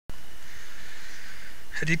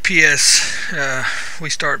At EPS,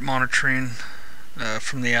 we start monitoring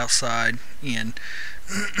from the outside in.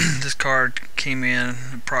 This car came in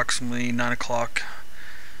approximately 9 o'clock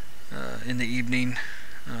in the evening.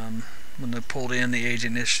 When they pulled in, the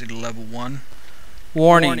agent issued a level 1.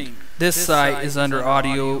 Warning, this site is under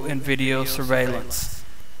audio and video surveillance.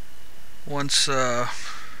 Once the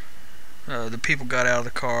people got out of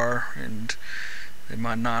the car, and they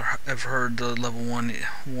might not have heard the level 1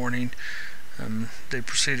 warning, they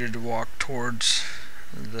proceeded to walk towards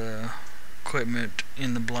the equipment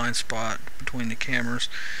in the blind spot between the cameras,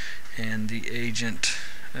 and the agent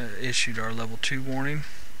issued our level 2 warning.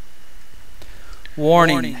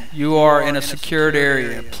 Warning, you are in a secured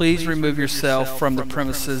area. Please remove yourself from the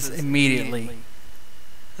premises immediately.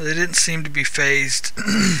 They didn't seem to be fazed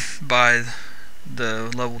by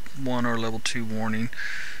the level 1 or level 2 warning.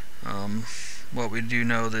 What we do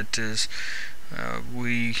know that is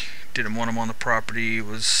we didn't want them on the property. It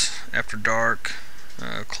was after dark,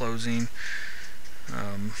 closing,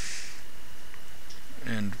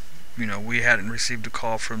 and we hadn't received a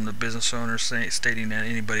call from the business owner stating that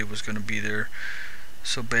anybody was going to be there.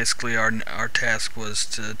 So basically our task was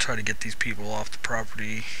to try to get these people off the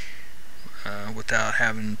property without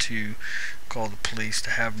having to call the police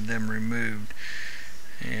to have them removed.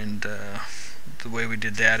 And the way we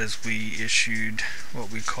did that is we issued what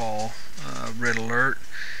we call red alert,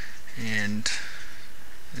 and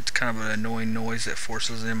it's kind of an annoying noise that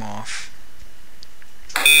forces them off.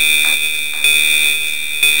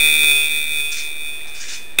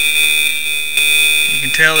 You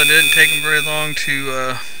can tell it didn't take them very long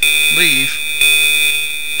to leave.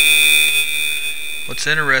 What's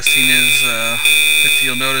interesting is if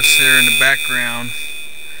you'll notice there in the background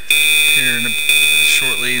here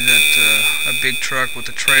shortly that a big truck with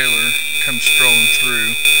a trailer comes strolling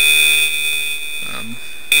through.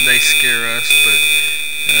 They scare us, but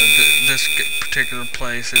this particular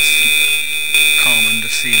place is common to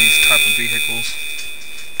see these type of vehicles.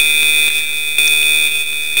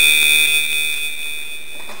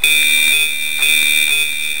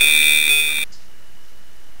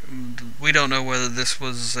 We don't know whether this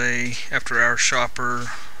was a after-hour shopper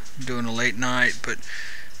doing a late night, but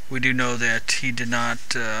we do know that he did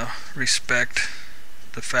not respect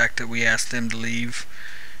the fact that we asked them to leave,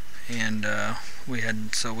 and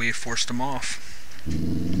we forced him off.